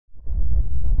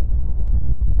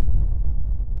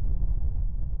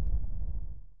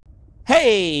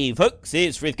Hey folks,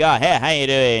 it's Frithgar here, how you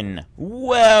doing?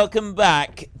 Welcome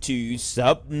back to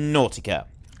Subnautica.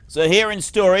 So here in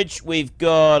storage, we've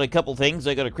got a couple things.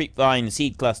 I got a creepvine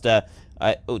seed cluster,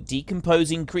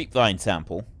 decomposing creepvine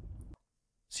sample.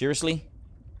 Seriously?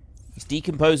 It's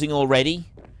decomposing already?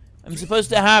 I'm supposed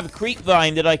to have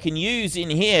creepvine that I can use in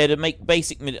here to make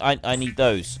basic... I need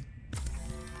those.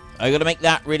 I gotta make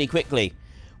that really quickly.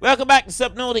 Welcome back to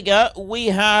Subnautica. We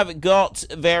have got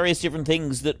various different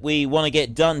things that we want to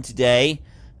get done today.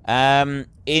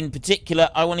 In particular,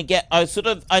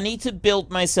 I need to build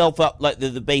myself up like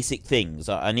the basic things.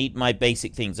 I need my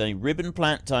basic things. I need ribbon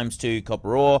plant ×2,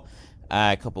 copper ore,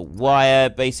 copper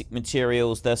wire, basic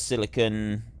materials, that's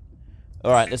silicon.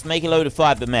 Alright, let's make a load of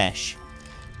fiber mesh.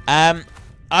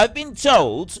 I've been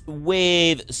told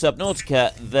with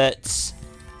Subnautica that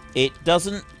it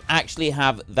doesn't actually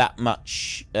have that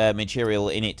much material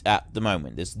in it at the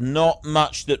moment. There's not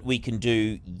much that we can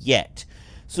do yet.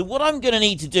 So what I'm going to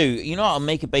need to do, you know, I'll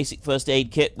make a basic first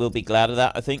aid kit. We'll be glad of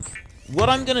that, I think. What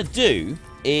I'm going to do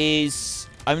is,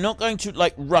 I'm not going to,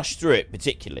 like, rush through it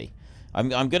particularly. I'm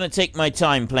going to take my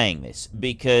time playing this,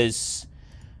 because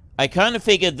I kind of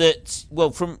figured that,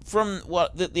 well, from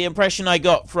what the impression I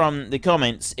got from the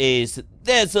comments is that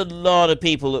there's a lot of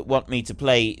people that want me to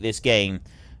play this game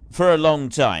for a long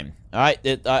time.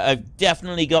 Alright, I've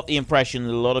definitely got the impression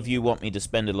that a lot of you want me to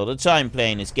spend a lot of time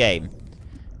playing this game.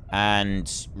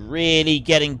 And really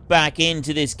getting back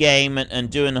into this game and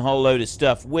doing a whole load of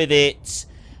stuff with it.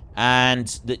 And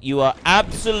that you are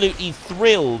absolutely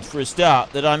thrilled for a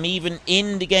start that I'm even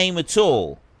in the game at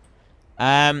all.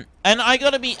 And I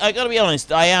gotta be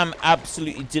honest, I am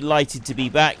absolutely delighted to be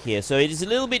back here. So it is a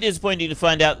little bit disappointing to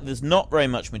find out that there's not very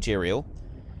much material.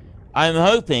 I'm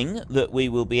hoping that we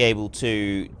will be able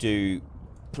to do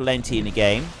plenty in the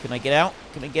game. Can I get out?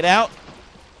 Can I get out?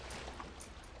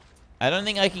 I don't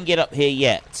think I can get up here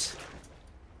yet.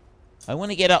 I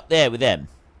want to get up there with them.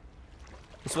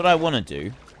 That's what I want to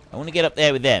do. I want to get up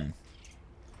there with them.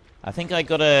 I think I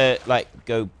gotta, like,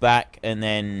 go back and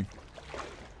then...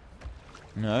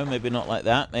 No, maybe not like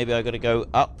that. Maybe I gotta go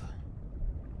up.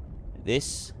 Like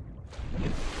this.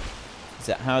 Is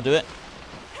that how I do it?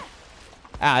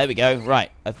 Ah, there we go. Right.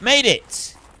 I've made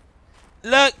it.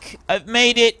 Look, I've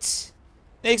made it.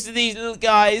 Next to these little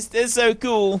guys. They're so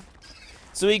cool.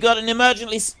 So we got an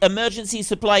emergency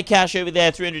supply cache over there,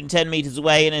 310 meters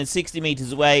away, and then 60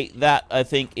 meters away. That, I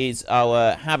think, is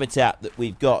our habitat that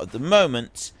we've got at the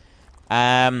moment.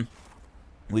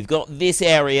 We've got this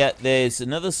area. There's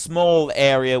another small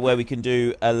area where we can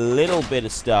do a little bit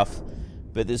of stuff.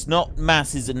 But there's not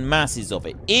masses and masses of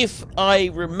it. If I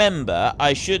remember,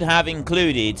 I should have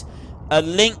included a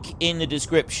link in the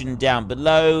description down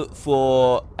below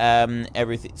for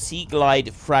everything. Sea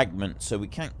glide fragment. So we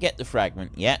can't get the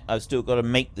fragment yet. I've still got to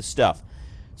make the stuff.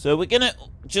 So we're going to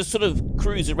just sort of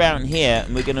cruise around here.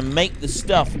 And we're going to make the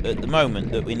stuff at the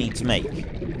moment that we need to make.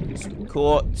 Some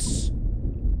quartz. I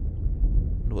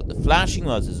wonder what the flashing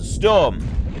was. There's a storm.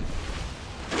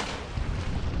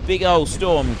 Big old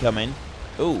storm coming.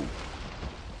 Ooh.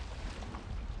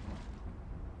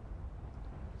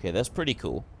 Okay, that's pretty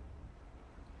cool.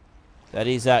 That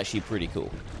is actually pretty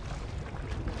cool.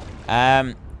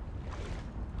 Yeah,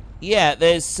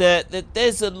 there's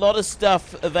a lot of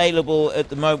stuff available at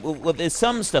the moment. Well, there's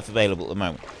some stuff available at the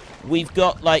moment. We've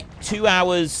got like 2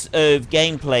 hours of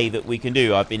gameplay that we can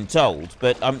do, I've been told.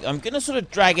 But I'm going to sort of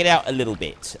drag it out a little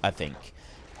bit, I think.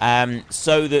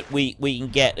 So that we can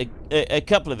get a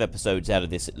couple of episodes out of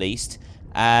this at least.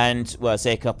 And, well, I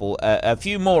say a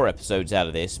few more episodes out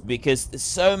of this, because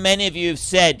so many of you have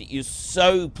said you're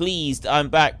so pleased I'm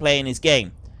back playing this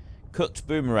game. Cooked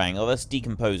boomerang. Oh, that's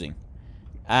decomposing.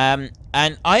 And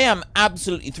I am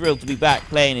absolutely thrilled to be back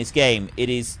playing this game. It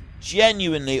is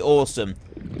genuinely awesome.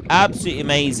 Absolutely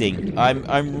amazing.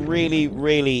 I'm really,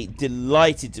 really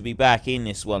delighted to be back in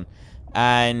this one.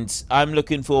 And I'm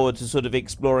looking forward to sort of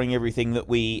exploring everything that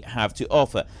we have to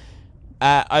offer.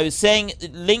 I was saying,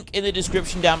 link in the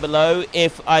description down below.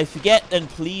 If I forget, then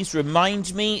please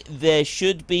remind me. There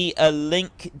should be a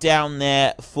link down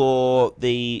there for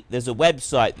there's a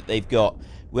website that they've got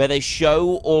where they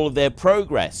show all of their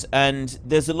progress. And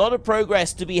there's a lot of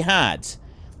progress to be had.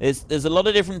 There's a lot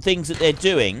of different things that they're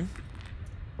doing.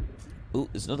 Ooh,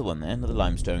 there's another one there, another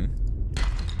limestone.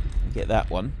 Get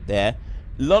that one there.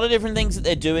 A lot of different things that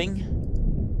they're doing.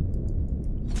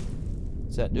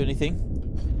 Does that do anything?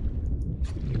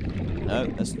 No,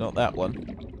 that's not that one.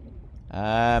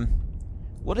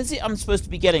 What is it I'm supposed to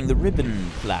be getting? The ribbon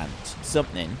plant.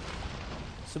 Something.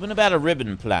 Something about a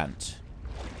ribbon plant.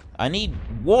 I need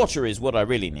water is what I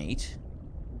really need.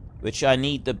 Which I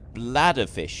need the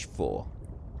bladderfish for.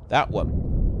 That one.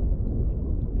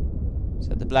 Is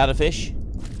that the bladderfish?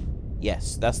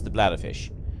 Yes, that's the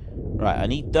bladderfish. Right, I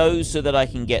need those so that I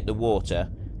can get the water.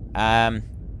 Come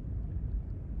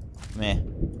here.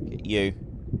 Get you.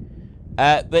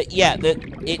 But yeah,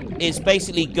 it's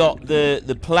basically got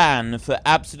the plan for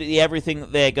absolutely everything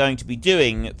that they're going to be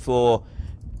doing for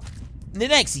the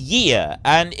next year,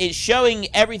 and it's showing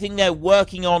everything they're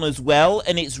working on as well,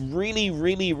 and it's really,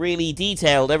 really, really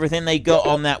detailed, everything they got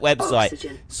on that website.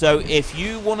 Oxygen. So if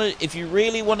you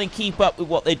really want to keep up with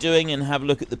what they're doing and have a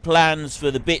look at the plans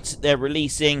for the bits that they're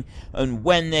releasing and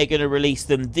when they're going to release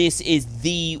them, this is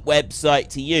the website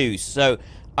to use. So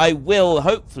I will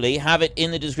hopefully have it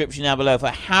in the description down below. If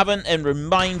I haven't, and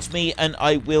remind me, and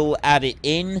I will add it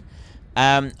in.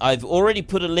 I've already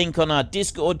put a link on our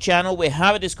Discord channel. We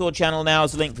have a Discord channel now.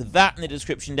 There's a link for that in the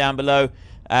description down below.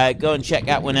 Go and check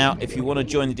that one out. If you want to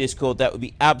join the Discord, that would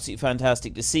be absolutely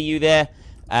fantastic to see you there.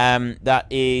 That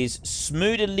is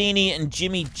Smoodalini and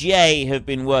Jimmy J have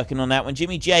been working on that one.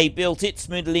 Jimmy J built it.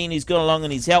 Smoodalini's gone along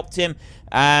and he's helped him.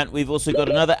 And we've also got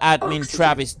another admin,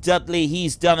 Travis Dudley.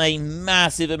 He's done a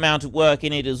massive amount of work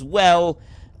in it as well.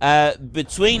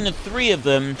 Between the three of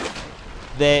them,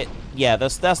 yeah,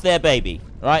 that's their baby,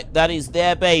 right? That is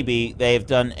their baby. They have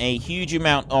done a huge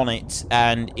amount on it,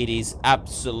 and it is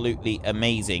absolutely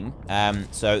amazing.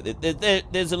 So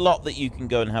there's a lot that you can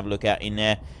go and have a look at in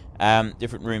there.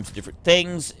 Different rooms for different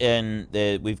things, and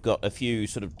we've got a few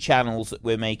sort of channels that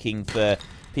we're making for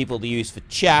people to use for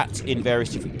chat in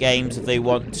various different games if they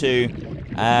want to.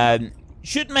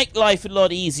 Should make life a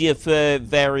lot easier for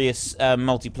various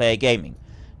multiplayer gaming.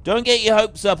 Don't get your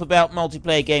hopes up about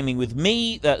multiplayer gaming with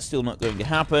me. That's still not going to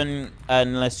happen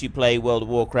unless you play World of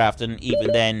Warcraft, and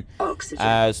even then,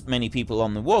 as many people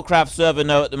on the Warcraft server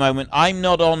know at the moment, I'm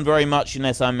not on very much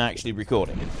unless I'm actually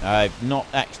recording. I've not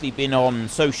actually been on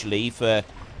socially for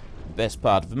the best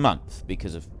part of a month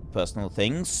because of personal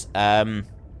things.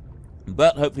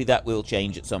 But hopefully that will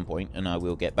change at some point, and I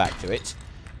will get back to it.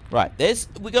 Right,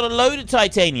 we got a load of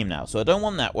titanium now, so I don't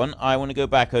want that one. I want to go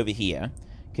back over here.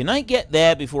 Can I get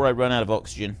there before I run out of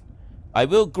oxygen? I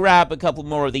will grab a couple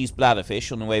more of these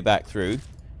bladderfish on the way back through.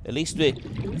 At least this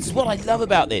is what I love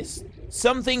about this.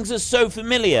 Some things are so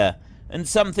familiar, and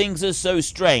some things are so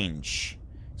strange.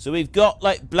 So we've got,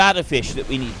 like, bladderfish that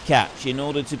we need to catch in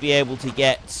order to be able to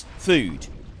get food.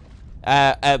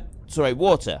 Sorry,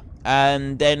 water.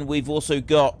 And then we've also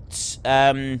got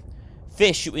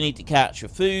fish that we need to catch for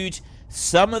food.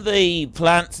 Some of the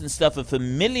plants and stuff are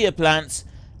familiar plants.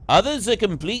 Others are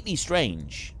completely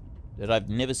strange that I've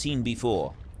never seen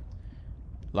before.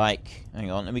 Like,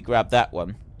 hang on, let me grab that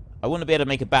one. I want to be able to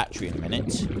make a battery in a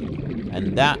minute.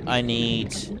 And that I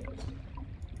need...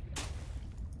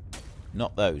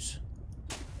 Not those.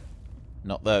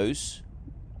 Not those.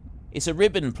 It's a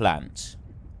ribbon plant.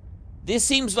 This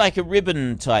seems like a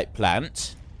ribbon type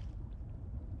plant.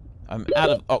 I'm out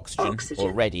of oxygen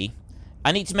already.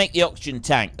 I need to make the oxygen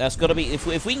tank. That's got to be...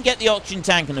 If we can get the oxygen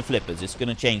tank and the flippers, it's going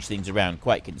to change things around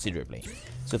quite considerably.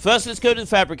 So first, let's go to the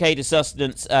fabricator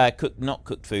sustenance. Not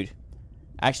cooked food.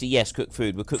 Actually, yes, cooked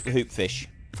food. We'll cook the hoop fish.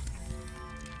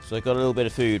 So I've got a little bit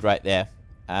of food right there.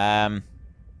 And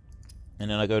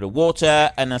then I go to water,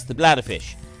 and that's the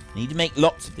bladderfish. I need to make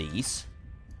lots of these.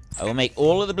 I will make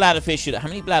all of the bladderfish. How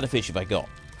many bladderfish have I got?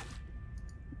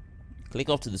 Click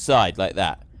off to the side like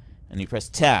that. And you press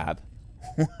tab.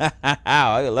 Wow,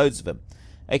 I got loads of them.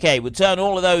 Okay, we'll turn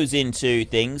all of those into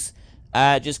things.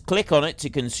 Just click on it to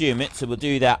consume it, so we'll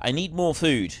do that. I need more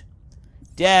food.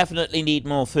 Definitely need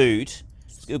more food.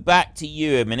 Let's go back to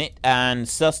you a minute. And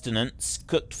sustenance,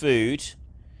 cooked food.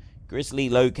 Grizzly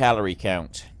low calorie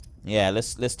count. Yeah,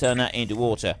 let's turn that into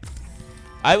water.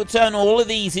 I will turn all of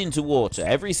these into water,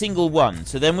 every single one.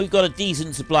 So then we've got a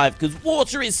decent supply, because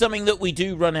water is something that we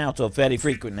do run out of fairly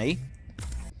frequently.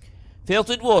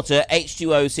 Filtered water,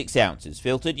 H2O 6 ounces.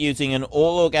 Filtered using an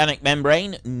all-organic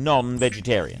membrane,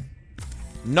 non-vegetarian.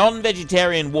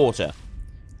 Non-vegetarian water.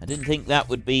 I didn't think that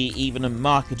would be even a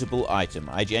marketable item.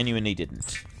 I genuinely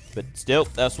didn't. But still,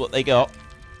 that's what they got.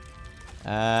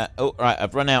 Oh, right,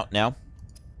 I've run out now.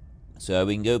 So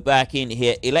we can go back in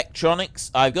here.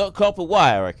 Electronics. I've got copper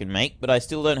wire I can make, but I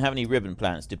still don't have any ribbon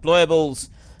plants. Deployables.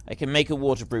 I can make a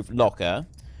waterproof locker.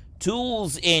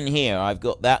 Tools in here, I've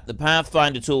got that. The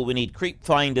Pathfinder tool, we need Creep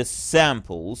Finder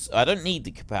samples. I don't need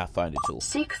the Pathfinder tool.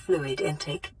 Seek fluid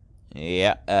intake.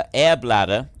 Yeah, air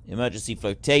bladder, emergency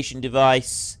flotation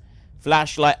device,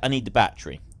 flashlight, I need the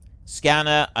battery.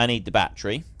 Scanner, I need the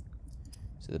battery.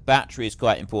 So the battery is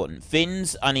quite important.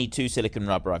 Fins, I need 2 silicon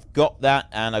rubber. I've got that,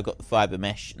 and I've got the fiber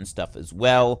mesh and stuff as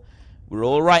well. We're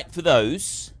all right for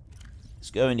those.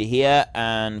 Let's go into here,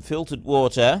 and filtered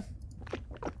water.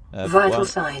 Vital 1,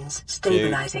 signs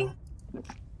stabilizing.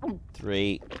 2,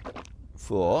 3,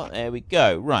 4. There we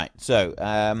go. Right, so,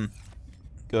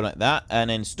 go like that. And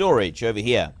then storage over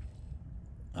here.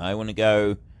 I want to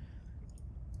go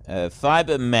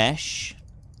fiber mesh.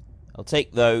 I'll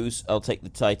take those. I'll take the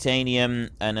titanium,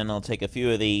 and then I'll take a few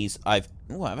of these. I've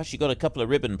actually got a couple of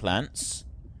ribbon plants.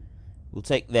 We'll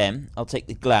take them. I'll take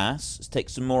the glass. Let's take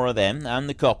some more of them, and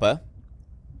the copper.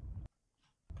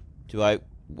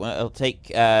 I'll take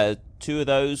 2 of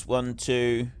those. 1,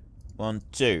 2, 1,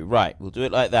 2. Right, we'll do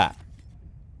it like that.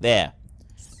 There.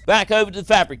 Back over to the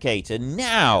fabricator.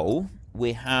 Now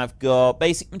we have got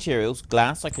basic materials.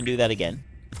 Glass, I can do that again.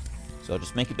 So I'll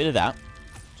just make a bit of that,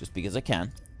 just because I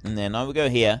can. And then I will go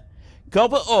here.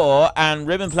 Copper ore and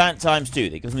ribbon plant times 2.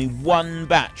 That gives me 1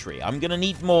 battery. I'm going to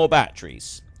need more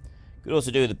batteries. Could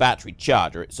also do with a battery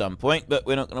charger at some point, but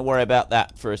we're not going to worry about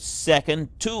that for a second.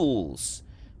 Tools.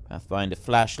 Pathfinder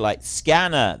flashlight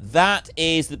scanner. That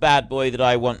is the bad boy that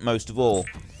I want most of all.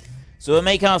 So we'll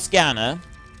make our scanner.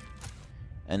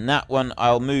 And that one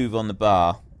I'll move on the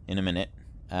bar in a minute.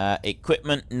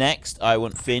 Equipment next. I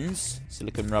want fins.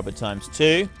 Silicon rubber times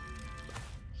 2.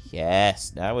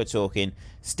 Yes, now we're talking.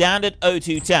 Standard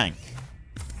O2 tank.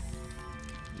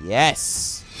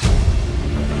 Yes.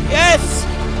 Yes!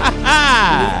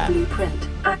 Ha-ha! Blueprint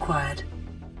acquired.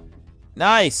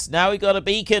 Nice. Now we got a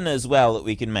beacon as well that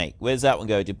we can make. Where's that one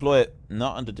go? Deploy it.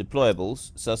 Not under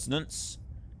deployables. Sustenance.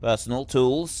 Personal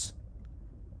tools.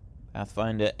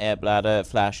 Pathfinder, air bladder,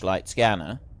 flashlight,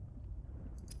 scanner.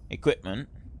 Equipment.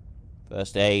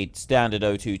 First aid, standard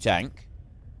O2 tank.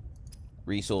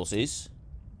 Resources.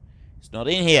 It's not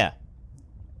in here.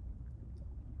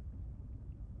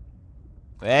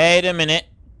 Wait a minute.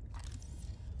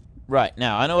 Right,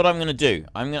 now, I know what I'm going to do.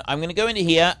 I'm going to go into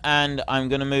here, and I'm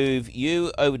going to move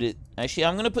you over to... Actually,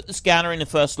 I'm going to put the scanner in the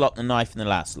first slot and the knife in the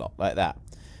last slot, like that.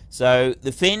 So,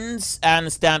 the fins and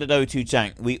the standard O2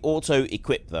 tank, we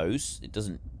auto-equip those. It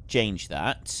doesn't change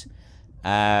that.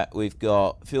 We've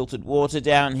got filtered water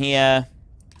down here.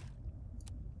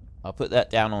 I'll put that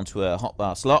down onto a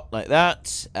hotbar slot, like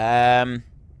that. I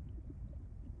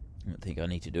don't think I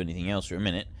need to do anything else for a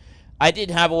minute. I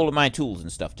did have all of my tools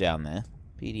and stuff down there.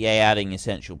 PDA adding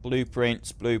essential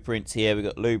blueprints. Blueprints here. We've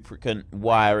got lubricant,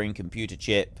 wiring, computer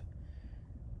chip.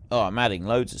 Oh, I'm adding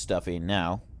loads of stuff in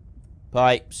now.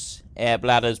 Pipes, air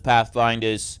bladders,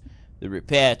 pathfinders, the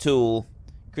repair tool,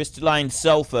 crystalline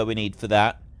sulfur we need for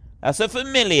that. That's a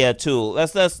familiar tool.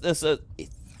 That's a...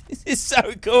 This is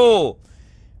so cool.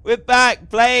 We're back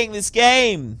playing this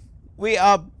game. We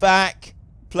are back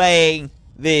playing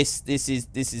this. This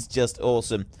is just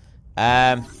awesome.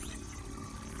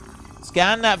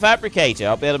 Scan that fabricator.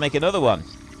 I'll be able to make another one.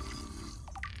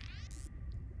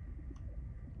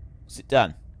 Is it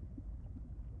done?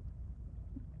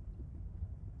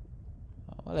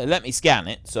 Well, they let me scan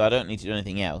it, so I don't need to do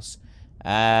anything else.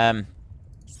 I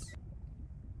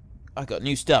got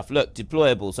new stuff. Look,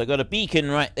 deployables. I got a beacon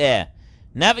right there.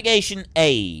 Navigation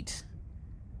aid.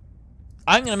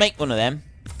 I'm going to make one of them.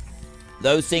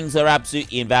 Those things are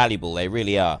absolutely invaluable. They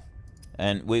really are.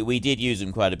 And we did use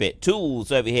them quite a bit.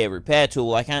 Tools over here. Repair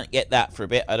tool. I can't get that for a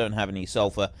bit. I don't have any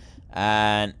sulfur.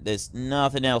 And there's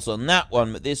nothing else on that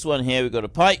one. But this one here, we've got a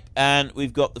pipe. And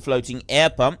we've got the floating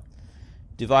air pump.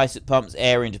 Device that pumps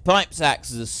air into pipes.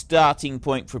 Acts as a starting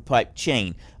point for a pipe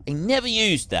chain. I never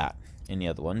used that in the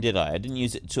other one, did I? I didn't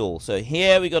use it at all. So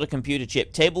here we got a computer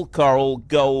chip. Table coral,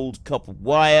 gold, copper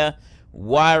wire.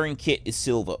 Wiring kit is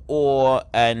silver ore.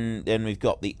 And then we've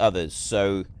got the others.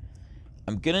 So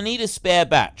I'm going to need a spare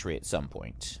battery at some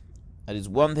point. That is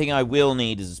one thing I will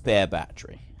need, is a spare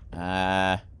battery.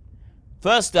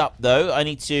 First up, though, I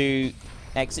need to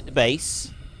exit the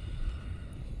base.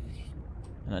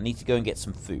 And I need to go and get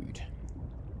some food.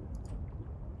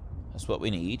 That's what we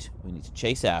need. We need to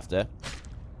chase after.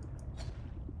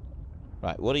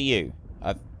 Right, what are you?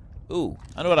 Ooh,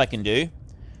 I know what I can do.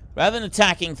 Rather than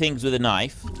attacking things with a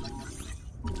knife...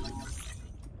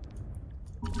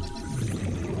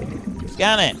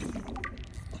 Scan it.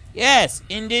 Yes,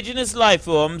 indigenous life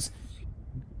forms.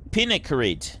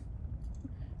 Pinnacarid.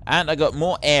 And I got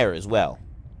more air as well.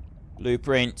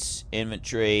 Blueprints,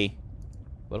 inventory.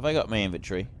 What have I got in my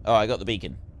inventory? Oh, I got the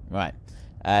beacon. Right.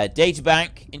 Data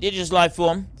bank, indigenous life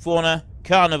form, fauna,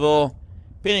 carnivore,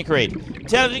 Pinnacarid.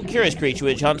 Intelligent, curious creature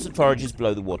which hunts and forages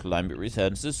below the waterline but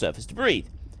returns to the surface to breathe.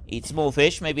 Eats small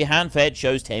fish, may be hand-fed,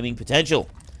 shows taming potential.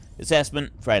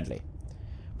 Assessment, friendly.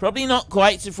 Probably not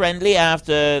quite so friendly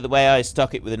after the way I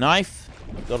stuck it with a knife.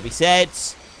 Gotta be said.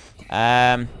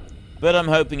 But I'm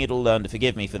hoping it'll learn to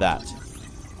forgive me for that.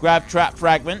 Grab trap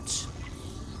fragment.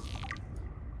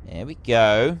 There we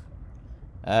go.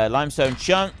 Limestone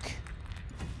chunk.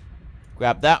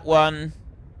 Grab that one.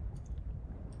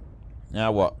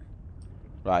 Now what?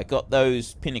 Right, got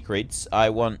those pinnaclids. I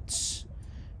want...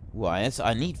 Why?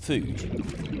 I need food.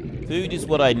 Food is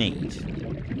what I need.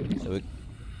 So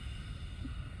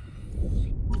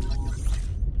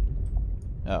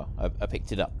oh, I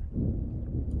picked it up.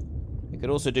 I could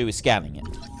also do with scanning it.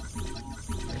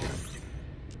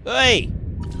 Hey!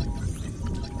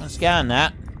 I'll scan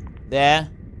that. There.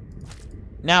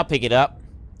 Now pick it up.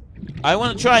 I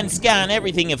want to try and scan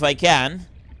everything if I can.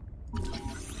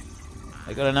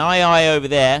 I got an eye over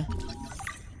there.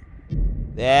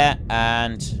 There,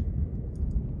 and...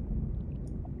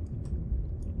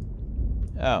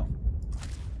 Oh.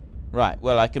 Right,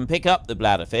 well, I can pick up the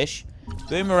bladderfish.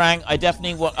 Boomerang, I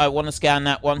definitely want to scan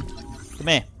that one. Come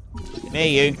here. Come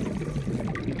here, you.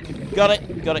 Got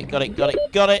it, got it, got it, got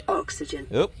it, got it. Oxygen.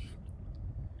 Oop.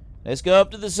 Let's go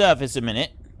up to the surface a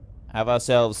minute. Have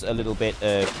ourselves a little bit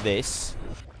of this.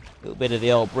 A little bit of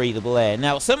the old breathable air.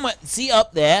 Now, somewhere... See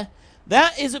up there?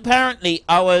 That is apparently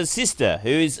our sister, who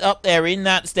is up there in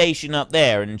that station up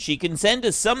there, and she can send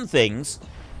us some things,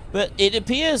 but it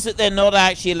appears that they're not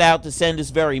actually allowed to send us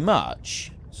very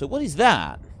much. So what is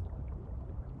that?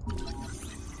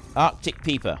 Arctic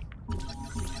peeper.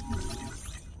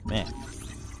 Come here.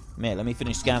 Come here, let me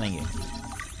finish scanning you.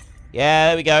 Yeah,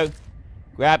 there we go.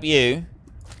 Grab you.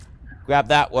 Grab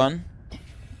that one.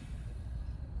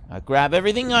 I grab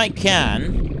everything I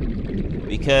can.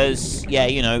 Because, yeah,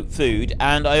 you know, food.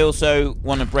 And I also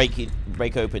want to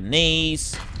break open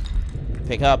these.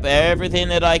 Pick up everything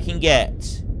that I can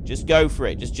get. Just go for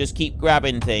it. Just keep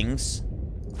grabbing things.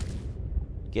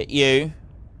 Get you.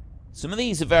 Some of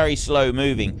these are very slow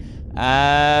moving.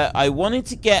 I wanted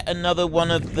to get another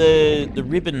one of the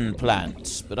ribbon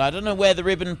plants. But I don't know where the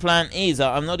ribbon plant is.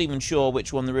 I'm not even sure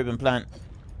which one the ribbon plant...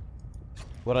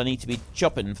 What I need to be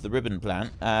chopping for the ribbon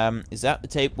plant. Is that the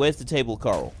table? Where's the table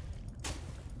coral?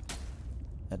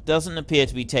 That doesn't appear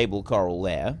to be table coral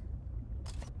there.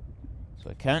 So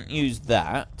I can't use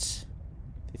that.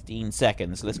 15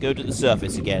 seconds. Let's go to the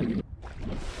surface again.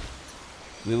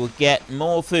 We will get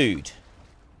more food.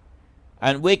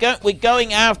 And we're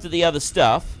going after the other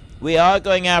stuff. We are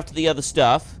going after the other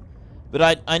stuff.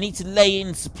 But I need to lay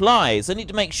in supplies. I need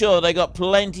to make sure that I got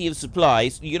plenty of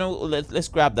supplies. You know, let's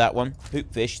grab that one.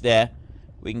 Hoopfish there.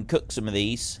 We can cook some of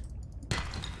these.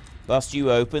 Bust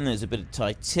you open. There's a bit of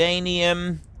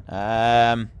titanium.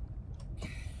 What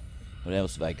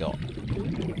else have I got?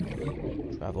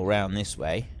 Travel around this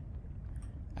way.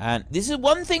 And this is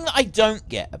one thing that I don't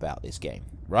get about this game,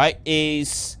 right?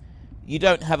 Is you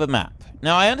don't have a map.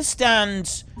 Now, I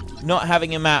understand not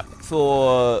having a map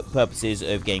for purposes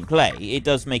of gameplay. It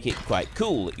does make it quite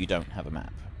cool that you don't have a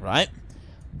map, right?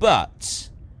 But...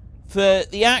 for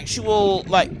the actual,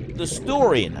 like, the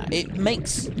story in that, it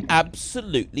makes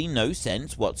absolutely no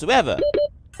sense whatsoever.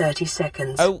 30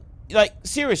 seconds. Oh, like,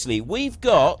 seriously, we've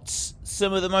got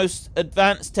some of the most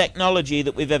advanced technology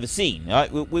that we've ever seen,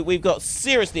 right? We've got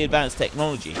seriously advanced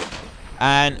technology.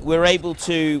 And we're able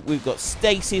to, we've got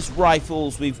stasis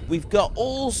rifles, we've got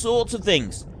all sorts of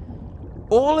things.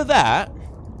 All of that,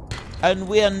 and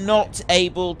we are not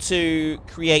able to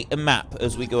create a map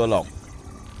as we go along.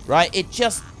 Right? It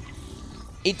just...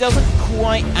 it doesn't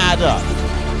quite add up.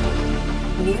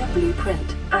 New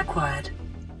blueprint acquired.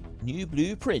 New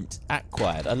blueprint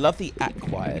acquired. I love the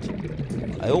acquired.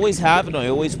 I always have and I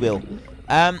always will.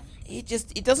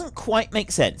 It doesn't quite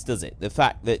make sense, does it? The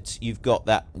fact that you've got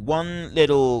that one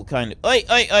little kind of... Oi,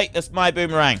 that's my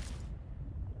boomerang.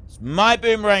 It's my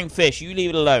boomerang fish. You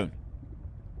leave it alone.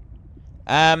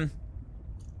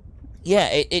 Yeah,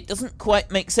 it doesn't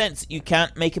quite make sense that you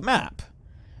can't make a map.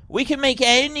 We can make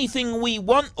anything we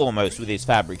want almost with this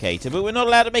fabricator, but we're not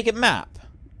allowed to make a map.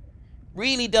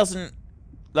 Really doesn't,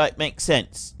 like, make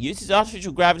sense. Uses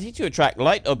artificial gravity to attract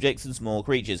light objects and small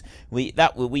creatures. We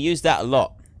use that a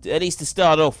lot, at least to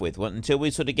start off with, until we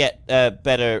sort of get a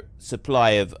better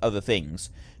supply of other things.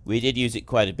 We did use it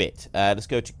quite a bit. Let's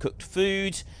go to cooked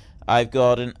food. I've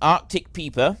got an Arctic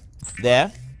peeper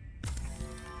there.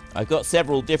 I've got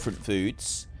several different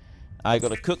foods. I've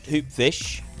got a cooked hoop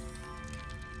fish.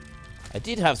 I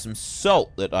did have some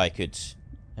salt that I could...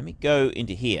 Let me go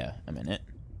into here a minute.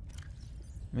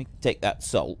 Let me take that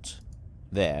salt.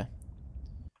 There.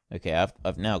 Okay,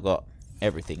 I've now got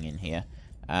everything in here.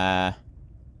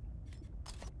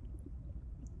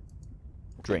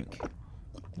 Drink.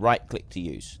 Right click to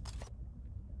use.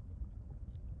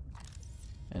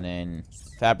 And then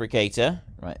fabricator.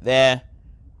 Right there.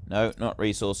 No, not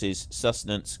resources.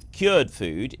 Sustenance. Cured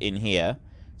food in here.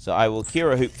 So I will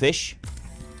cure a hoop fish.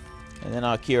 And then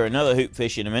I'll cure another hoop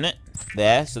fish in a minute.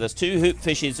 There. So there's 2 hoop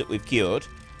fishes that we've cured.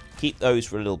 Keep those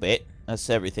for a little bit. That's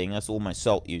everything. That's all my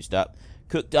salt used up.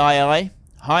 Cooked eye.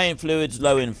 High in fluids,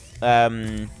 low in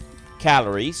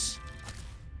calories.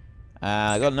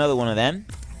 I got another one of them.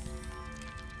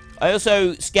 I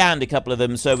also scanned a couple of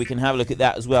them so we can have a look at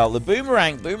that as well. The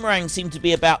boomerangs seem to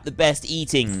be about the best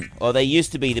eating, or they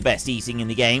used to be the best eating in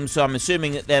the game, so I'm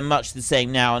assuming that they're much the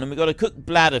same now. And then we've got a cooked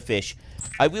bladderfish.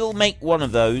 I will make one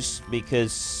of those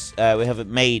because we haven't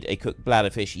made a cooked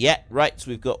bladderfish yet. Right, so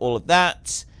we've got all of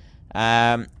that.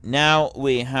 Now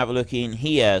we have a look in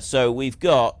here. So we've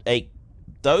got a...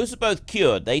 Those are both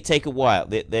cured. They take a while.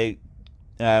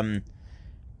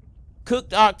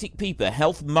 Cooked Arctic Peeper,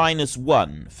 health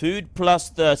 -1. Food plus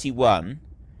 31.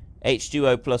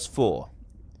 H2O plus 4.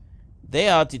 They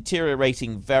are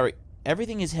deteriorating very...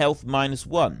 Everything is health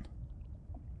 -1.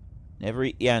 Never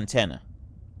eat the antenna.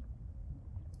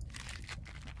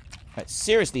 Right,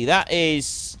 seriously, that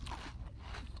is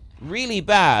really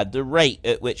bad, the rate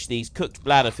at which these cooked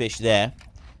bladderfish there.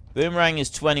 Boomerang is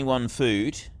 21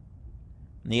 food.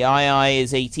 And the eye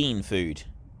is 18 food.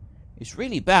 It's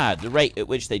really bad, the rate at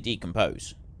which they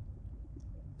decompose.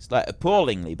 It's like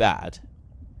appallingly bad.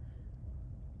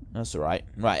 That's alright.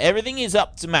 Right, everything is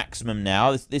up to maximum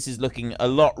now. This is looking a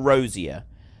lot rosier.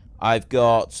 I've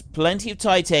got plenty of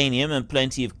titanium and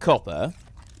plenty of copper.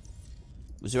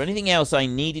 Was there anything else I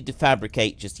needed to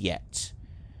fabricate just yet?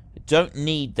 I don't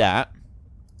need that.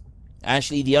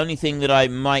 Actually, the only thing that I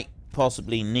might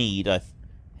possibly need, I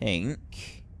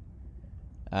think...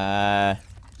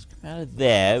 let's come out of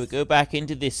there. We go back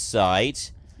into this side.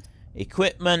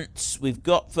 Equipment. We've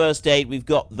got first aid. We've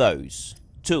got those.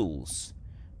 Tools.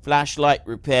 Flashlight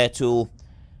repair tool.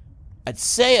 I'd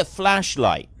say a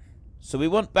flashlight. So we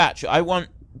want battery. I want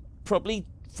probably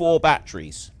 4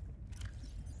 batteries.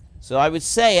 So I would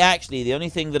say, actually, the only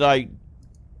thing that I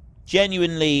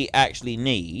genuinely actually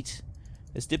need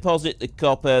is deposit the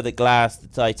copper, the glass, the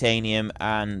titanium,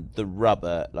 and the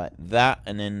rubber, like that.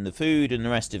 And then the food and the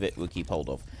rest of it we'll keep hold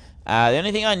of. The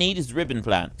only thing I need is ribbon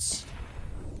plants.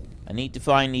 I need to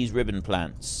find these ribbon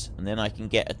plants. And then I can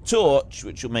get a torch,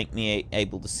 which will make me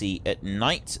able to see at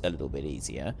night a little bit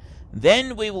easier.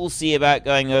 Then we will see about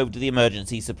going over to the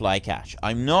emergency supply cache.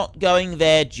 I'm not going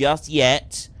there just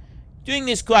yet. Doing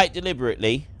this quite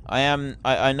deliberately.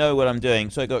 I know what I'm doing.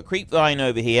 So I got creep vine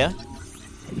over here.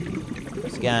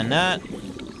 Scan that.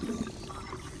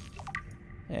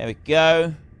 There we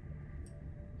go.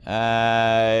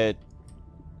 Oh,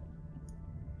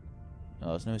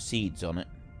 there's no seeds on it.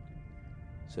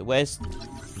 So where's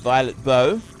violet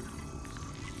bow?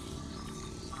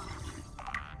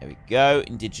 There we go.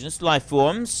 Indigenous life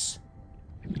forms.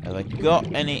 Have I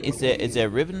got any? Is there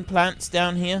ribbon plants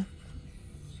down here?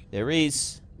 There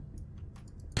is.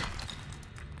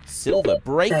 Silver.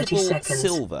 Breakable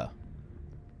silver.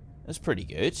 That's pretty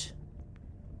good.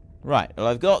 Right. Well,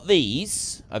 I've got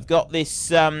these. I've got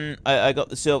this. I got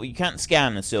the silver. You can't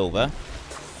scan the silver.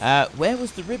 Where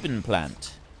was the ribbon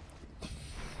plant?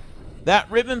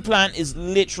 That ribbon plant is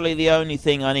literally the only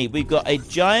thing I need. We've got a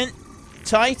giant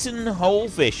Titan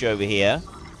holefish over here.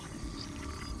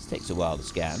 This takes a while to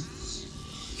scan.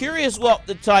 Curious what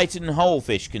the Titan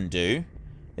holefish can do.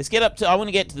 Let's get up to... I want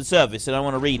to get to the surface and I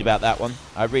want to read about that one.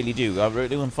 I really do. I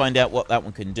really want to find out what that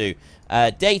one can do.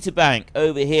 Data bank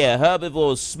over here.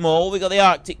 Herbivores small. We got the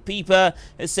Arctic Peeper.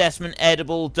 Assessment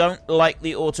edible. Don't like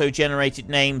the auto-generated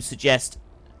name. Suggest...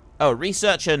 Oh,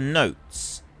 researcher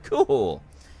notes. Cool.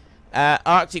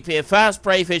 Arctic Peeper. Fast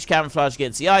prey fish camouflage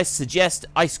against the ice. Suggest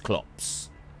ice clops.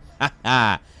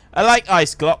 Haha. I like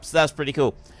ice clops. That's pretty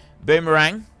cool.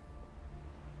 Boomerang.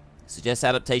 Suggests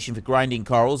adaptation for grinding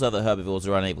corals. Other herbivores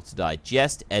are unable to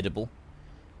digest. Edible.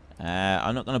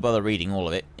 I'm not going to bother reading all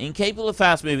of it. Incapable of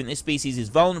fast movement, this species is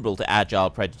vulnerable to agile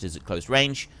predators at close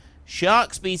range.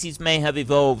 Shark species may have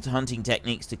evolved hunting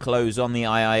techniques to close on the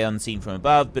eye unseen from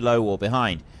above, below, or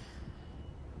behind.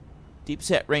 Deep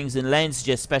set rings and lanes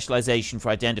suggest specialization for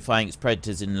identifying its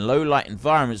predators in low light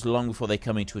environments long before they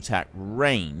come into attack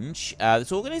range.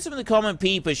 This organism and the common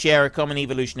peeper share a common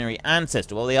evolutionary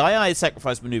ancestor. While the eye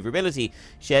sacrifice maneuverability,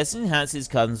 shares and enhances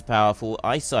cousin's powerful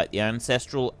eyesight. The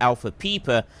ancestral alpha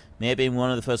peeper may have been one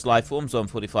of the first life forms on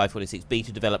 4546b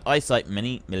to develop eyesight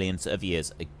many millions of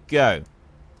years ago.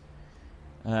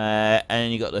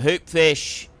 And you got the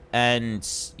hoopfish, and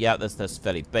yeah, that's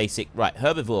fairly basic. Right,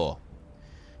 herbivore.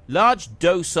 Large,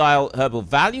 docile herbivore.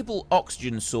 Valuable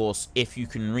oxygen source if you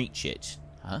can reach it.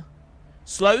 Huh?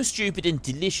 Slow, stupid, and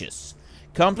delicious.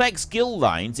 Complex gill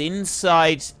lines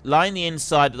line the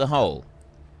inside of the hole.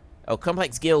 Oh,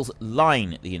 complex gills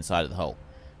line the inside of the hole.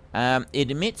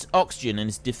 It emits oxygen and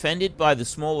is defended by the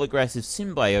small aggressive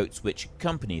symbiotes which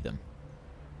accompany them.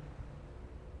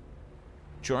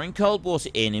 Drawing cold water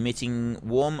in, emitting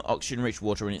warm oxygen-rich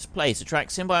water in its place,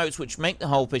 attracts symbiotes which make the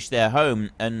hullfish their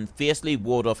home and fiercely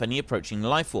ward off any approaching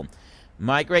life form.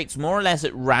 Migrates more or less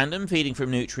at random, feeding from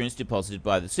nutrients deposited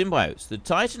by the symbiotes. The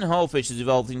Titan hullfish has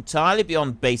evolved entirely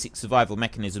beyond basic survival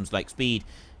mechanisms like speed,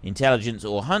 intelligence,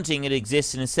 or hunting. It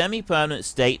exists in a semi-permanent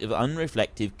state of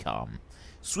unreflective calm,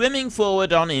 swimming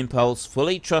forward on impulse,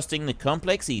 fully trusting the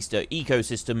complex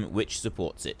ecosystem which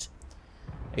supports it.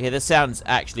 Okay, this sounds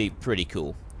actually pretty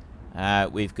cool.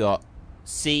 We've got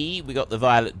C, we got the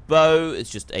violet bow,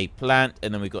 it's just a plant,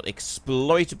 and then we've got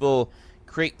exploitable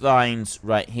creep vines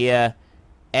right here.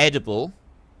 Edible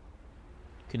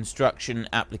construction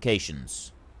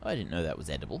applications. Oh, I didn't know that was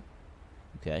edible.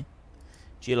 Okay.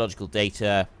 Geological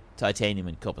data, titanium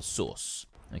and copper source.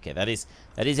 Okay, that is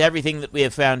everything that we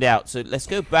have found out. So let's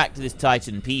go back to this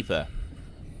Titan peeper.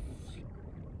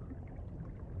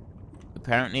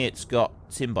 Apparently it's got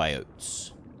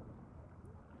symbiotes.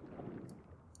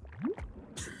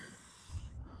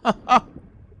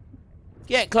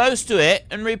 Get close to it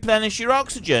and replenish your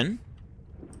oxygen.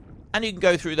 And you can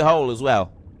go through the hole as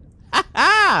well. Ha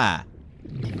ha!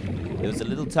 There was a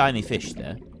little tiny fish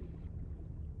there.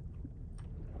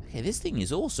 Okay, this thing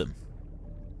is awesome.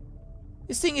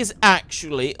 This thing is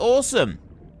actually awesome.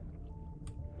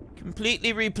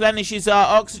 Completely replenishes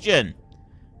our oxygen.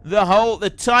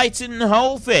 The Titan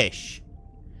Hullfish.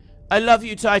 I love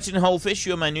you, Titan Hullfish.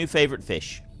 You're my new favorite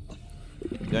fish.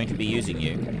 I'm going to be using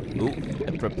you. Ooh,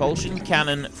 a propulsion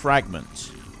cannon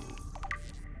fragment.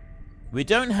 We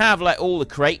don't have, like, all the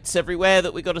crates everywhere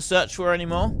that we got to search for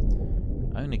anymore.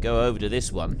 I'm going to go over to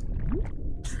this one.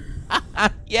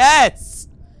 Yes!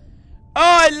 Oh,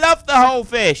 I love the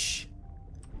Hullfish.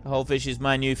 The Hullfish is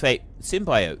my new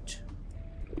symbiote.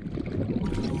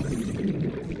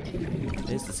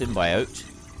 There's the symbiote.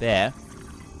 There.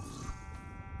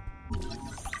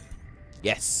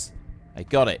 Yes. I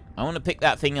got it. I want to pick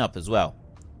that thing up as well.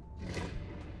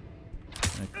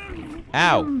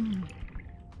 Ow.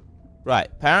 Right.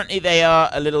 Apparently they are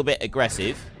a little bit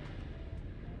aggressive.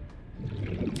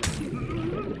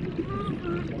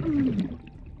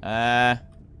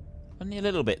 Only a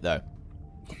little bit, though.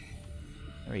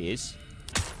 There he is.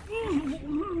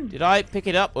 Did I pick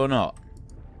it up or not?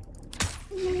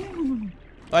 Oh,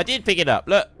 I did pick it up.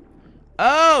 Look.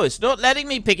 Oh, it's not letting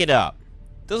me pick it up.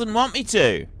 Doesn't want me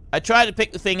to. I try to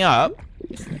pick the thing up,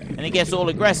 and it gets all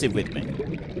aggressive with me.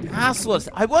 That's what...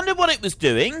 I wonder what it was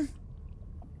doing.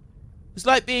 It's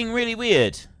like being really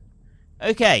weird.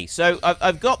 Okay, so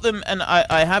I've got them, and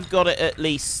I have got it at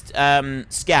least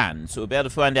scanned, so we'll be able to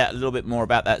find out a little bit more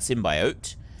about that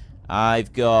symbiote.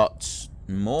 I've got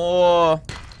more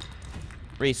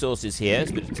resources here. There's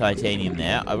a bit of titanium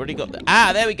there. I've already got the...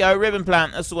 Ah, there we go, ribbon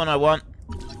plant. That's the one I want.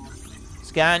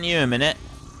 Scan you a minute.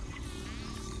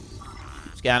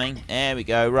 Scanning. There we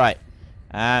go. Right.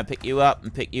 Pick you up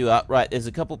and pick you up. Right, there's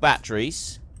a couple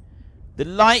batteries. The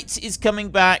light is coming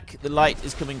back. The light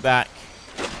is coming back.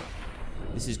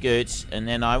 This is good. And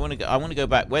then I want to go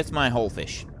back. Where's my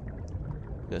Hullfish?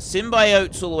 Got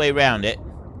symbiotes all the way around it.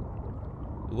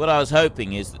 What I was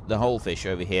hoping is that the Hullfish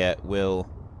over here will...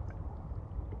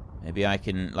 Maybe I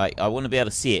can, like, I want to be able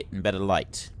to see it in better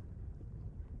light.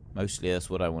 Mostly that's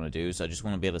what I want to do, is I just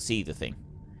want to be able to see the thing.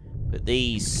 But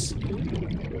these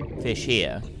fish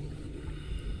here,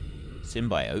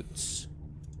 symbiotes,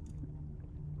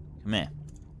 come here.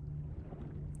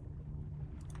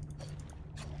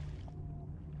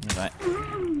 Alright.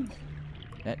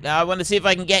 Now I want to see if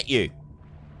I can get you.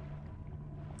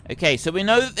 Okay, so we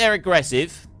know that they're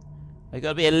aggressive. I've got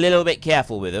to be a little bit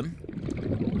careful with them.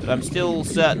 But I'm still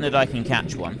certain that I can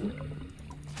catch one.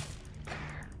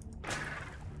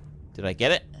 Did I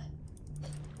get it?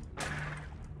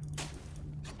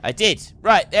 I did.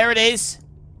 Right, there it is.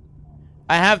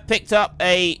 I have picked up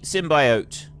a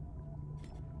symbiote.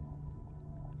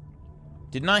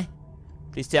 Didn't I?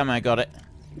 Please tell me I got it.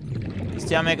 Please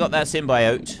tell me I got that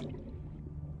symbiote.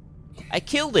 I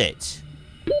killed it.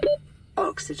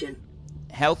 Oxygen.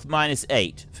 Health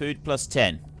 -8. Food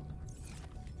 +10.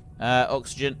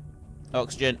 Oxygen.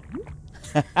 Oxygen.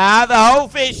 The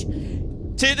Hullfish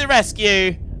to the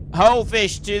rescue.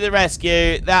 Hullfish to the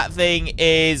rescue. That thing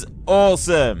is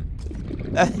awesome.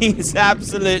 That thing is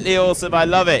absolutely awesome. I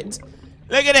love it.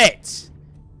 Look at it.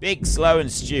 Big, slow,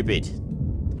 and stupid.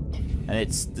 And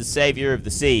it's the savior of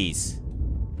the seas.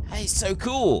 That is so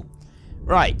cool.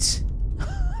 Right.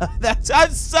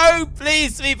 I'm so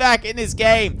pleased to be back in this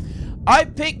game. I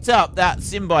picked up that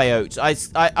symbiote. I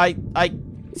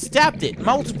stabbed it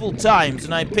multiple times,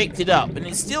 and I picked it up, and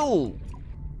it still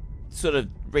sort of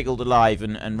wriggled alive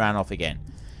and ran off again.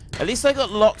 At least I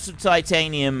got lots of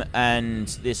titanium and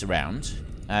this around.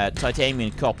 Titanium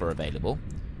and copper available.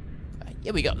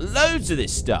 Yeah, we got loads of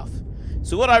this stuff.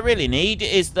 So what I really need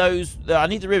is those... I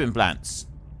need the ribbon plants.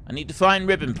 I need to find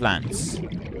ribbon plants.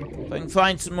 If I can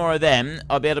find some more of them,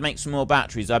 I'll be able to make some more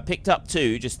batteries. I picked up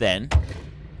 2 just then.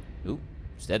 Ooh,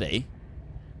 steady.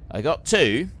 I got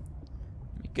 2.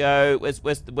 Let me go... Where's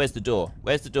the door?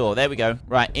 Where's the door? There we go.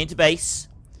 Right, into base.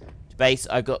 To base,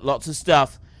 I've got lots of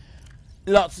stuff.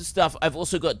 Lots of stuff. I've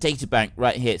also got data bank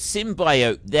right here.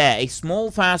 Symbiote there. A small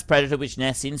fast predator which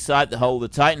nests inside the hole. The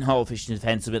Titan holefish is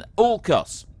defensive at all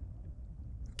costs.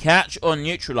 Catch or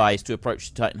neutralize to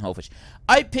approach the Titan holefish.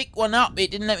 I picked one up.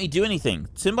 It didn't let me do anything.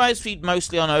 Symbiotes feed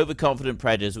mostly on overconfident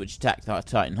predators which attack the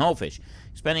Titan holefish.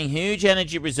 Spending huge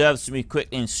energy reserves to move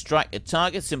quickly and strike a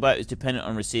target, symbiote is dependent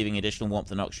on receiving additional warmth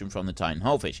and oxygen from the Titan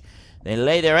holefish. They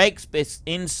lay their eggs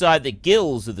inside the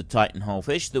gills of the Titan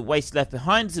holefish. The waste left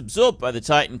behind is absorbed by the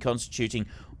Titan, constituting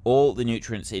all the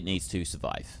nutrients it needs to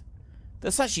survive.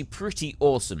 That's actually pretty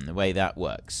awesome, the way that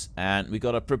works. And we've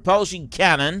got a propulsion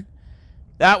cannon.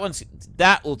 That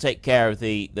will take care of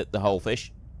the holefish.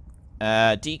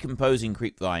 Decomposing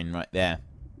creepvine right there.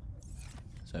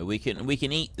 So we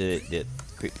can eat the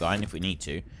creepvine if we need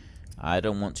to. I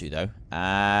don't want to though.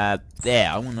 There,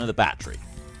 I want another battery.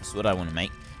 That's what I want to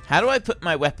make. How do I put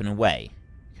my weapon away?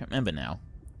 I can't remember now.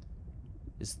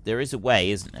 There is a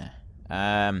way, isn't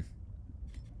there?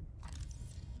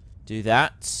 Do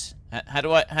that. How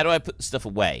do I put the stuff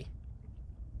away?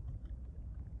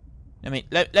 Let me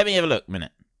have a look a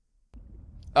minute.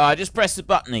 Oh, I just press the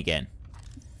button again.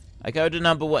 I go to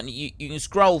number 1. You can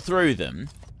scroll through them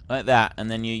like that,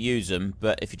 and then you use them.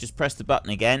 But if you just press the button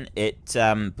again, it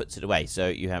puts it away. So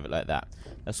you have it like that.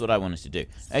 That's what I wanted to do.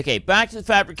 Okay, back to the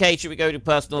fabricator. We go to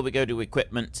personal. We go to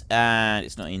equipment, and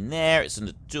it's not in there. It's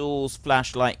under tools,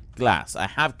 flashlight, glass. I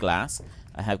have glass.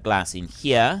 I have glass in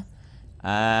here.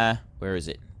 Where is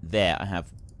it? There. I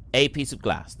have a piece of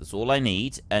glass. That's all I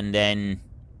need. And then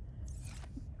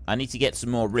I need to get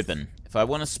some more ribbon. If I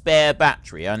want a spare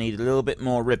battery, I need a little bit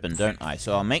more ribbon, don't I?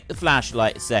 So I'll make the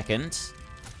flashlight a second.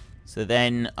 So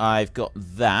then I've got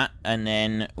that, and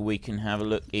then we can have a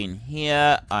look in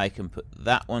here. I can put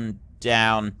that one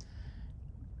down.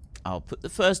 I'll put the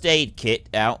first aid kit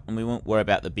out, and we won't worry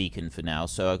about the beacon for now.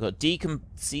 So I've got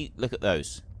see, look at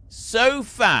those. So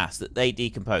fast that they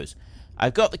decompose.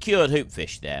 I've got the cured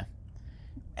hoopfish there.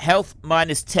 Health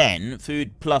minus 10,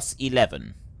 food plus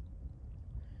 11.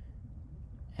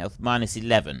 Health minus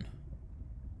 11.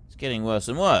 It's getting worse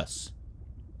and worse.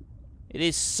 It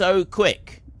is so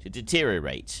quick to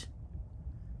deteriorate.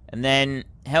 And then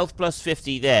health plus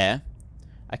 50 there.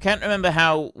 I can't remember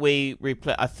how we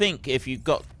replay. I think if you've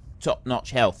got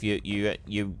top-notch health,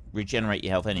 you regenerate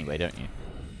your health anyway, don't you?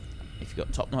 If you've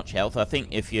got top-notch health, I think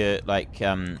if you're like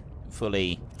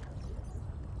fully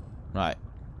right.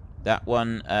 That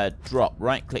one drop.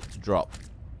 Right click to drop.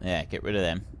 Yeah, get rid of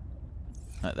them.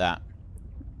 Like that.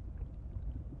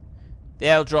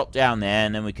 They'll drop down there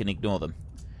and then we can ignore them.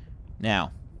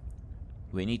 Now,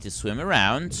 we need to swim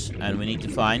around, and we need to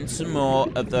find some more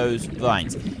of those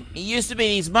vines. It used to be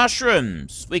these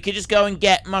mushrooms. We could just go and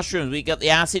get mushrooms. We got the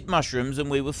acid mushrooms, and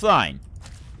we were fine.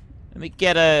 Let me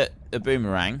get a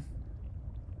boomerang.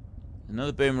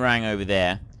 Another boomerang over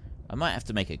there. I might have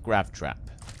to make a grab trap.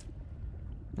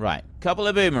 Right, couple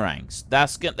of boomerangs.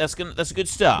 That's a good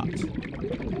start.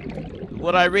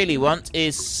 What I really want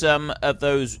is some of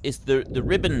those. Is the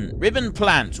ribbon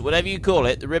plant, whatever you call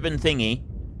it, the ribbon thingy.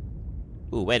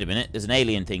 Ooh, wait a minute. There's an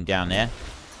alien thing down there.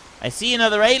 I see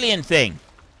another alien thing.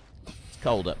 It's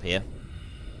cold up here.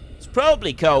 It's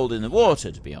probably cold in the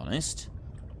water, to be honest.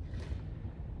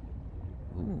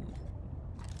 Ooh.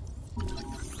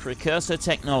 Precursor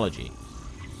technology.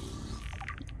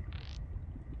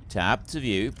 Tab to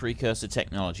view. Precursor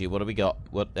technology. What do we got?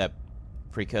 What?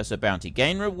 Precursor bounty.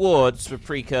 Gain rewards for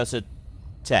precursor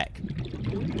tech.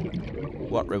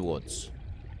 What rewards?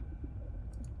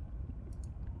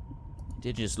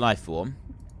 Indigenous life form.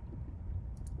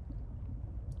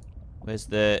 Where's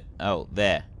the... Oh,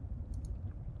 there.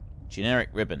 Generic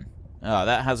ribbon. Oh,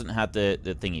 that hasn't had the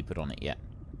thingy put on it yet.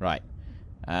 Right.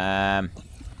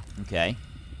 Okay.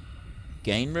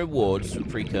 Gain rewards for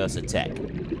precursor tech.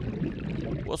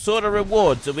 What sort of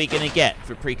rewards are we going to get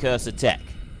for precursor tech?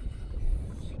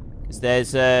 Because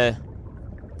there's a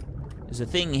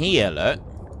thing here, look.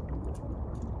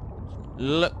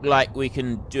 Look like we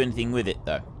can do anything with it,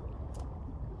 though.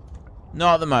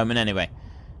 Not at the moment, anyway.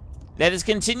 Let us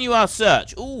continue our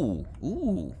search. Ooh,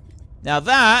 ooh. Now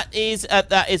that is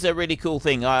a really cool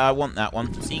thing. I want that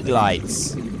one. Sea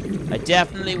glides. I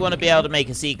definitely want to be able to make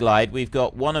a sea glide. We've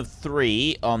got 1 of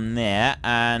 3 on there,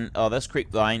 and oh, that's creep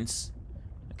vines.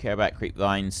 I care about creep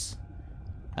vines.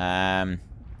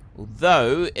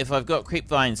 Although, if I've got creep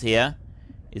vines here,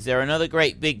 is there another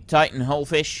great big Titan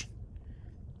holefish?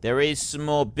 There is some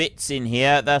more bits in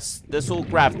here. That's all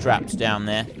grab traps down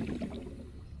there.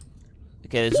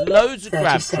 Okay, there's loads of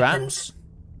grab traps.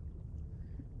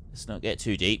 Let's not get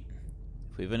too deep.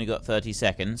 We've only got 30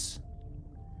 seconds.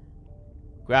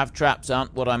 Grab traps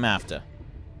aren't what I'm after.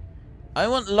 I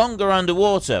want longer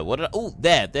underwater. What? Oh,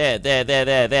 there.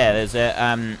 There's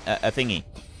a thingy.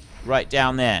 Right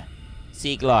down there.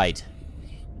 Sea glide.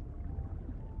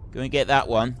 Go and get that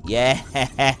one.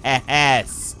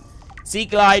 Yes! Sea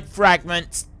glide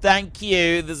fragments. Thank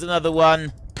you. There's another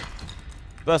one.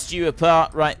 Bust you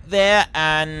apart right there.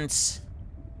 And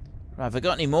have I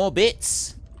got any more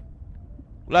bits?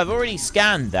 Well, I've already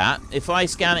scanned that. If I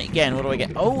scan it again, what do I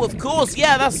get? Oh, of course.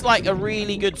 Yeah, that's like a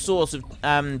really good source of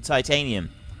titanium.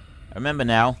 I remember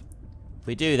now. If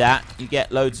we do that, you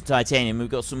get loads of titanium. We've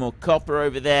got some more copper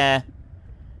over there.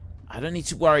 I don't need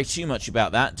to worry too much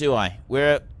about that, do I?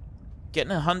 We're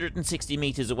getting 160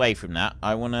 meters away from that.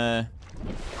 I want to...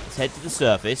 Let's head to the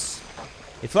surface.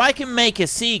 If I can make a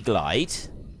sea glide,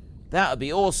 that would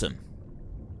be awesome.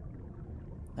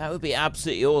 That would be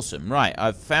absolutely awesome. Right,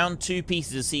 I've found 2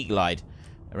 pieces of sea glide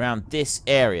around this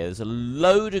area. There's a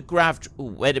load of grav... Oh,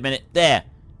 wait a minute. There.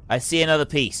 I see another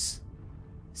piece.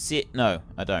 See it? No,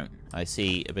 I don't. I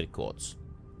see a bit of quartz.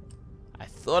 I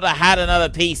thought I had another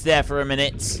piece there for a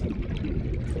minute.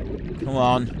 Come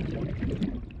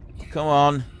on. Come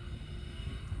on.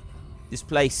 This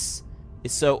place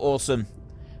is so awesome.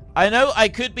 I know I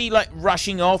could be, like,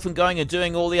 rushing off and going and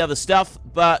doing all the other stuff,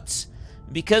 but...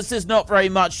 because there's not very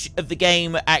much of the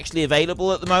game actually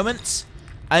available at the moment,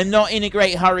 I'm not in a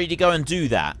great hurry to go and do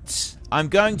that. I'm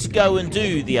going to go and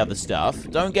do the other stuff.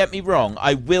 Don't get me wrong,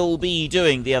 I will be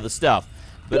doing the other stuff.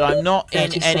 But I'm not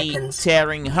in any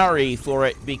tearing hurry for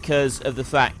it because of the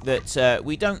fact that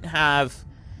we don't have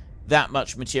that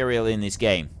much material in this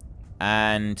game.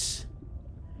 And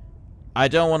I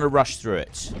don't want to rush through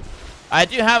it. I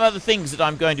do have other things that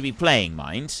I'm going to be playing,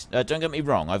 mind. Don't get me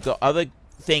wrong, I've got other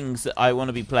things that I want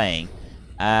to be playing.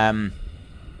 I've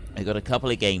got a couple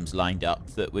of games lined up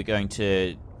that we're going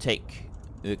to take.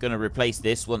 We're going to replace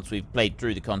this once we've played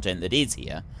through the content that is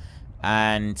here,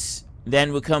 and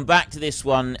then we'll come back to this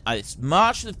one. It's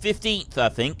March the 15th, I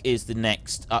think, is the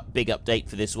next big update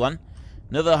for this one.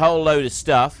 Another whole load of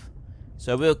stuff,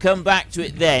 so we'll come back to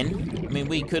it then. I mean,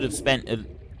 we could have spent a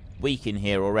week in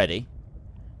here already.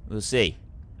 We'll see.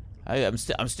 I'm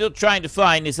still trying to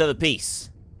find this other piece.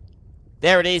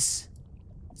 There it is.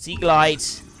 Sea glide.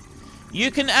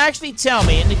 You can actually tell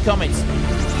me in the comments.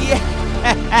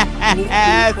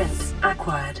 Yes!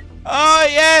 Acquired. Oh,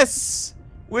 yes!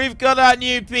 We've got our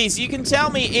new piece. You can tell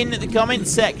me in the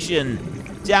comments section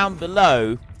down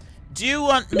below. Do you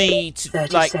want me to,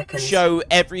 like, show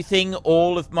everything,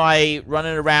 all of my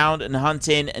running around and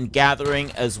hunting and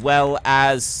gathering, as well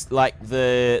as, like,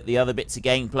 the other bits of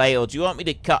gameplay? Or do you want me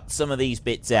to cut some of these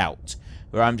bits out,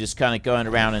 where I'm just kind of going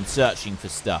around and searching for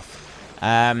stuff?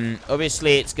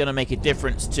 Obviously, it's going to make a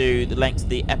difference to the length of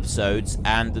the episodes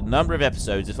and the number of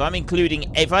episodes. If I'm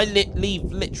including, if I leave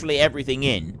literally everything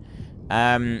in,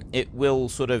 it will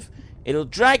sort of, it'll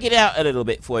drag it out a little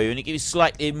bit for you, and it gives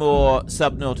slightly more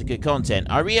Subnautica content.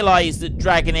 I realise that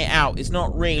dragging it out is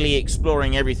not really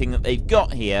exploring everything that they've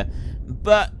got here,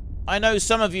 but I know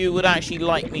some of you would actually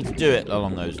like me to do it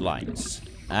along those lines.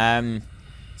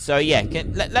 So yeah,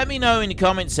 let me know in the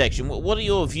comment section, what are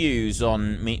your views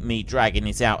on me dragging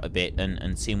this out a bit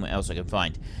and seeing what else I can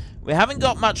find. We haven't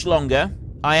got much longer.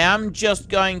 I am just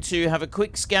going to have a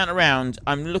quick scan around.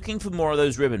 I'm looking for more of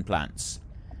those ribbon plants.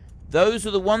 Those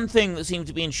are the one thing that seem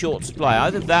to be in short supply.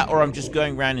 Either that or I'm just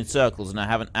going around in circles and I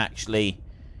haven't actually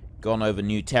gone over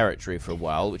new territory for a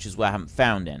while, which is why I haven't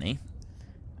found any.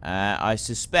 I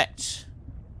suspect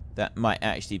that might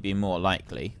actually be more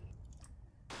likely.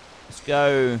 Let's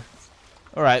go.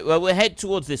 Alright, well, we'll head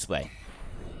towards this way.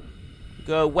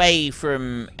 Go away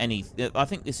from any... I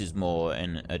think this is more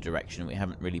in a direction we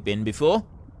haven't really been before.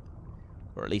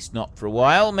 Or at least not for a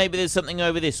while. Maybe there's something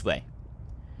over this way.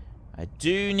 I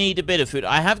do need a bit of food.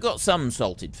 I have got some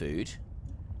salted food.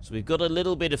 So we've got a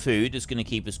little bit of food that's going to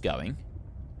keep us going.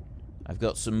 I've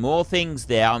got some more things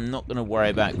there. I'm not going to worry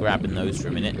about grabbing those for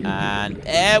a minute. And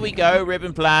there we go,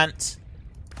 ribbon plant.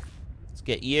 Let's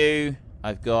get you...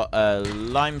 I've got a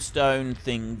limestone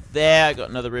thing there. I've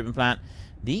got another ribbon plant.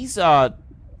 These are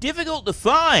difficult to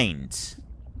find.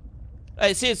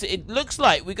 Seriously, it looks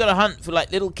like we've got to hunt for,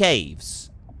 like, little caves.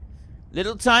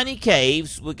 Little tiny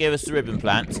caves will give us the ribbon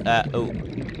plant.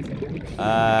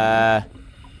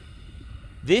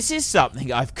 This is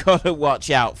something I've got to watch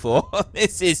out for.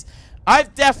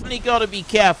 I've definitely got to be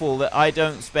careful that I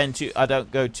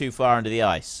don't go too far under the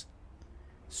ice.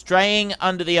 Straying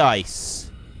under the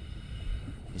ice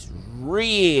is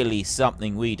really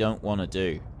something we don't want to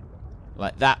do.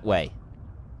 Like that way.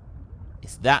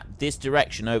 It's this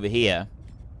direction over here.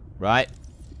 Right?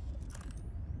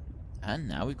 And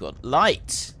now we've got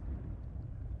light.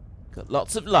 Got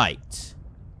lots of light.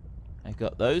 I've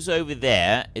got those over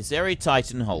there. Is there a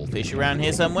Titan holefish around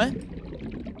here somewhere?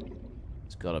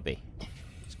 It's gotta be.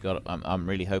 It's got. I'm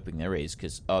really hoping there is,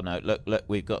 because oh no, look,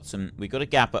 we've got a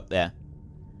gap up there.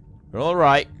 We're all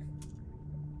right.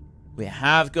 We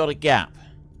have got a gap.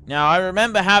 Now I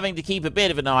remember having to keep a bit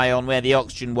of an eye on where the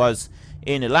oxygen was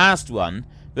in the last one,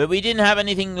 but we didn't have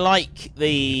anything like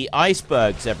the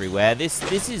icebergs everywhere.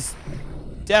 This is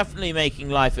definitely making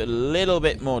life a little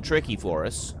bit more tricky for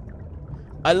us.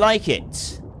 I like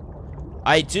it.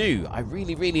 I do. I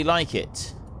really, really like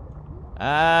it.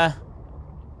 Oh.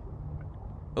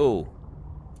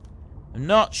 I'm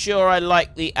not sure I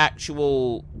like the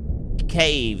actual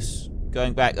caves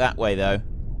going back that way, though.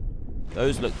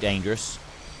 Those look dangerous.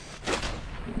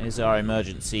 There's our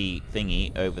emergency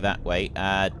thingy over that way.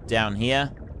 Down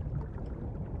here.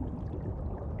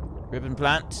 Ribbon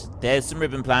plant. There's some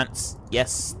ribbon plants.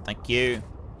 Yes, thank you.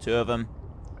 2 of them.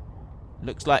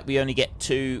 Looks like we only get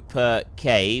 2 per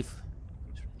cave.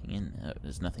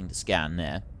 There's nothing to scan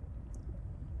there.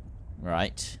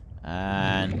 Right.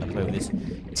 And up over this.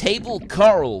 Table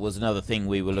coral was another thing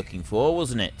we were looking for,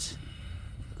 wasn't it?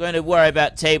 Going to worry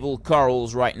about table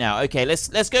corals right now. Okay,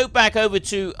 let's go back over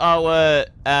to our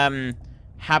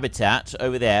habitat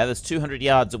over there. That's 200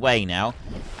 yards away now.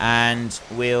 And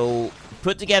we'll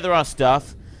put together our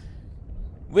stuff.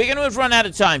 We're going to have run out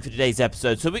of time for today's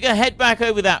episode, so we're going to head back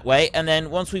over that way, and then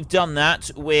once we've done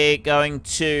that, we're going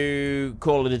to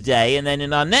call it a day, and then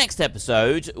in our next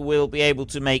episode, we'll be able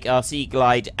to make our sea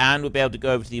glide, and we'll be able to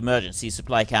go over to the emergency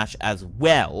supply cache as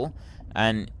well,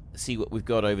 and see what we've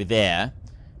got over there.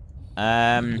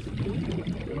 I'm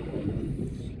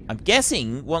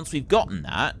guessing once we've gotten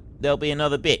that, there'll be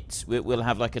another bit. We'll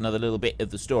have like another little bit of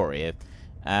the story.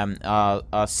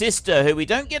 Our sister, who we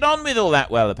don't get on with all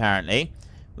that well, apparently,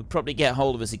 will probably get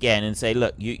hold of us again and say,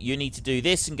 look, you need to do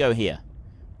this and go here.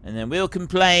 And then we'll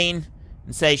complain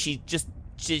and say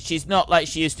she's not like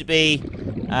she used to be,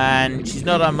 and she's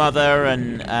not our mother,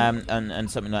 and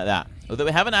something like that. Although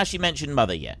we haven't actually mentioned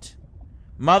mother yet.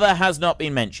 Mother has not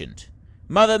been mentioned.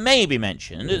 Mother may be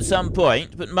mentioned at some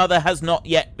point, but mother has not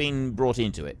yet been brought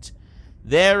into it.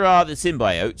 There are the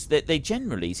symbiotes that they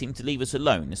generally seem to leave us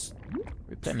alone. Let's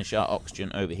replenish our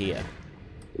oxygen over here.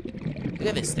 Look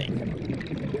at this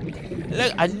thing.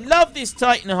 Look, I love this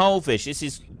Titan holefish. This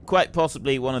is quite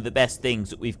possibly one of the best things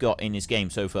that we've got in this game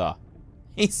so far.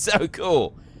 He's so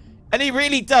cool. And he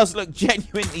really does look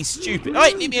genuinely stupid.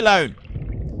 Alright, leave me alone.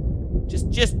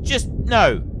 Just,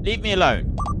 no. Leave me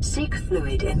alone. Seek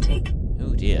fluid intake.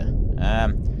 Oh dear.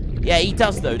 Yeah, he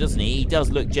does though, doesn't he? He does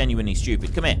look genuinely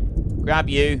stupid. Come here. Grab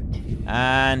you.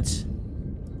 And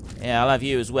yeah, I'll have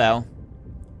you as well.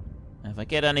 If I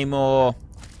get any more,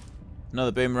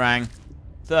 another boomerang,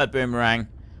 3rd boomerang.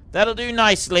 That'll do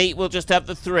nicely. We'll just have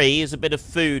the 3 as a bit of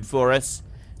food for us.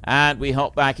 And we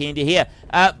hop back into here.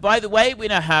 By the way, we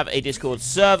now have a Discord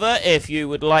server. If you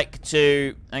would like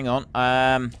to... Hang on.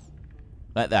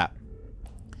 Like that.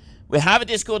 We have a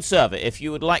Discord server. If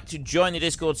you would like to join the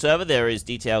Discord server, there is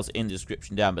details in the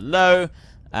description down below.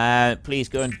 Please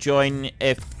go and join.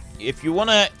 If you want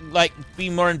to like be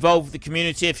more involved with the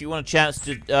community, if you want a chance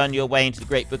to earn your way into the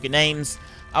Great Book of Names,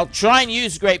 I'll try and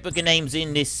use the Great Book of Names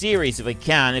in this series if I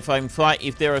can.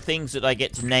 If there are things that I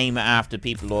get to name after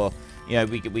people, or you know,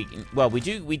 we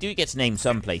do get to name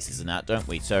some places and that, don't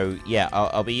we? So yeah,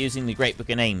 I'll be using the Great Book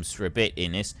of Names for a bit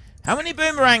in this. How many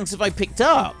boomerangs have I picked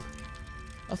up?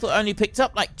 I thought I only picked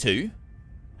up like 2.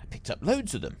 I picked up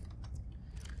loads of them.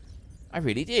 I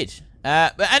really did.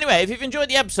 But anyway, if you've enjoyed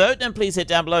the episode, then please hit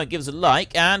down below and give us a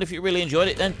like. And if you really enjoyed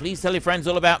it, then please tell your friends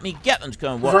all about me. Get them to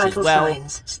come and watch as well. Vital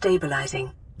signs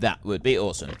stabilizing. That would be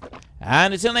awesome.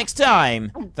 And until next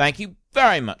time, thank you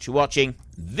very much for watching.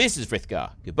 This is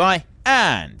Frithgar. Goodbye,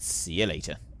 and see you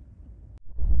later.